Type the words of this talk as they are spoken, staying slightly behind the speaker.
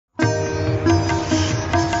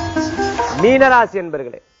மீனராசி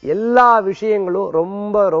என்பர்களே, எல்லா விஷயங்களும்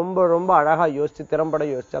ரொம்ப ரொம்ப ரொம்ப அழகா யோசிச்சு திறம்பட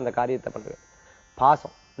யோசிச்சு அந்த காரியத்தை பண்ணுவேன்.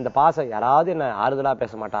 பாசம், இந்த பாசம் யாராவது என்ன ஆறுதலா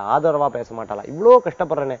பேச மாட்டா, ஆதரவா பேச மாட்டாளா, இவ்வளோ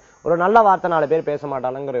கஷ்டப்படுறேனே, ஒரு நல்ல வார்த்தை 4 பேர் பேச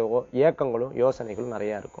மாட்டாளுங்கிற ஏக்கங்களும் யோசனைகளும்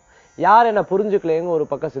நிறைய இருக்கும். யார் என்ன புரிஞ்சுக்கலேங்க ஒரு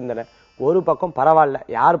பக்கம் சிந்தனை, ஒரு பக்கம் பரவாயில்ல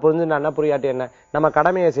யார் புரிஞ்சுன்னா புரியாட்டி என்ன, நம்ம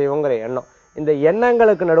கடமையை செய்வோங்கிற எண்ணம். இந்த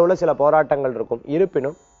எண்ணங்களுக்கு நடுவுல சில போராட்டங்கள் இருக்கும்.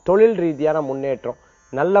 இருப்பினும் தொழில் ரீதியான முன்னேற்றம்,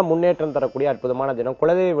 நல்ல முன்னேற்றம் தரக்கூடிய அற்புதமான தினம்.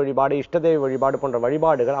 குலதெய்வ வழிபாடு, இஷ்டதெய்வ வழிபாடு போன்ற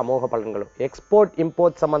வழிபாடுகள் அமோக பலன்களும். எக்ஸ்போர்ட்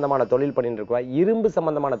இம்போர்ட் சம்பந்தமான தொழில் பண்ணிட்டு இருக்கா, இரும்பு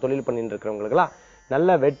சம்பந்தமான தொழில் பண்ணிட்டு இருக்கிறவங்களுக்குலாம் நல்ல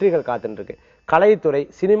வெற்றிகள் காத்துட்டு இருக்கு. கலைத்துறை,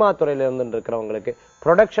 சினிமா துறையில இருந்துட்டு இருக்கிறவங்களுக்கு,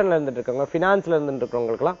 ப்ரொடக்ஷன்ல இருந்துட்டு இருக்கிறவங்க, பினான்ஸ்ல இருந்துட்டு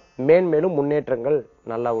இருக்கிறவங்களுக்குலாம் மேன்மேலும் முன்னேற்றங்கள்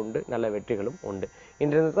நல்லா உண்டு, நல்ல வெற்றிகளும் உண்டு.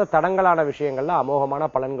 இன்றைய தடங்கலான விஷயங்கள்ல அமோகமான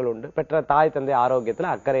பலன்கள் உண்டு. பெற்ற தாய் தந்தை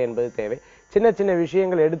ஆரோக்கியத்துல அக்கறை என்பது தேவை. சின்ன சின்ன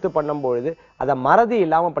விஷயங்கள் எடுத்து பண்ணும்பொழுது அதை மறதி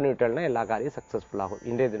இல்லாம பண்ணிவிட்டோம்னா எல்லா காரியம் சக்சஸ்ஃபுல் ஆகும்.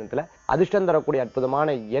 இன்றைய தினத்துல அதிர்ஷ்டம் தரக்கூடிய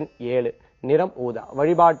அற்புதமான எண் 7, நிறம் ஊதா.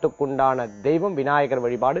 வழிபாட்டுக்குண்டான தெய்வம் விநாயகர்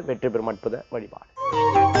வழிபாடு, வெற்றி பெறும் அற்புத வழிபாடு.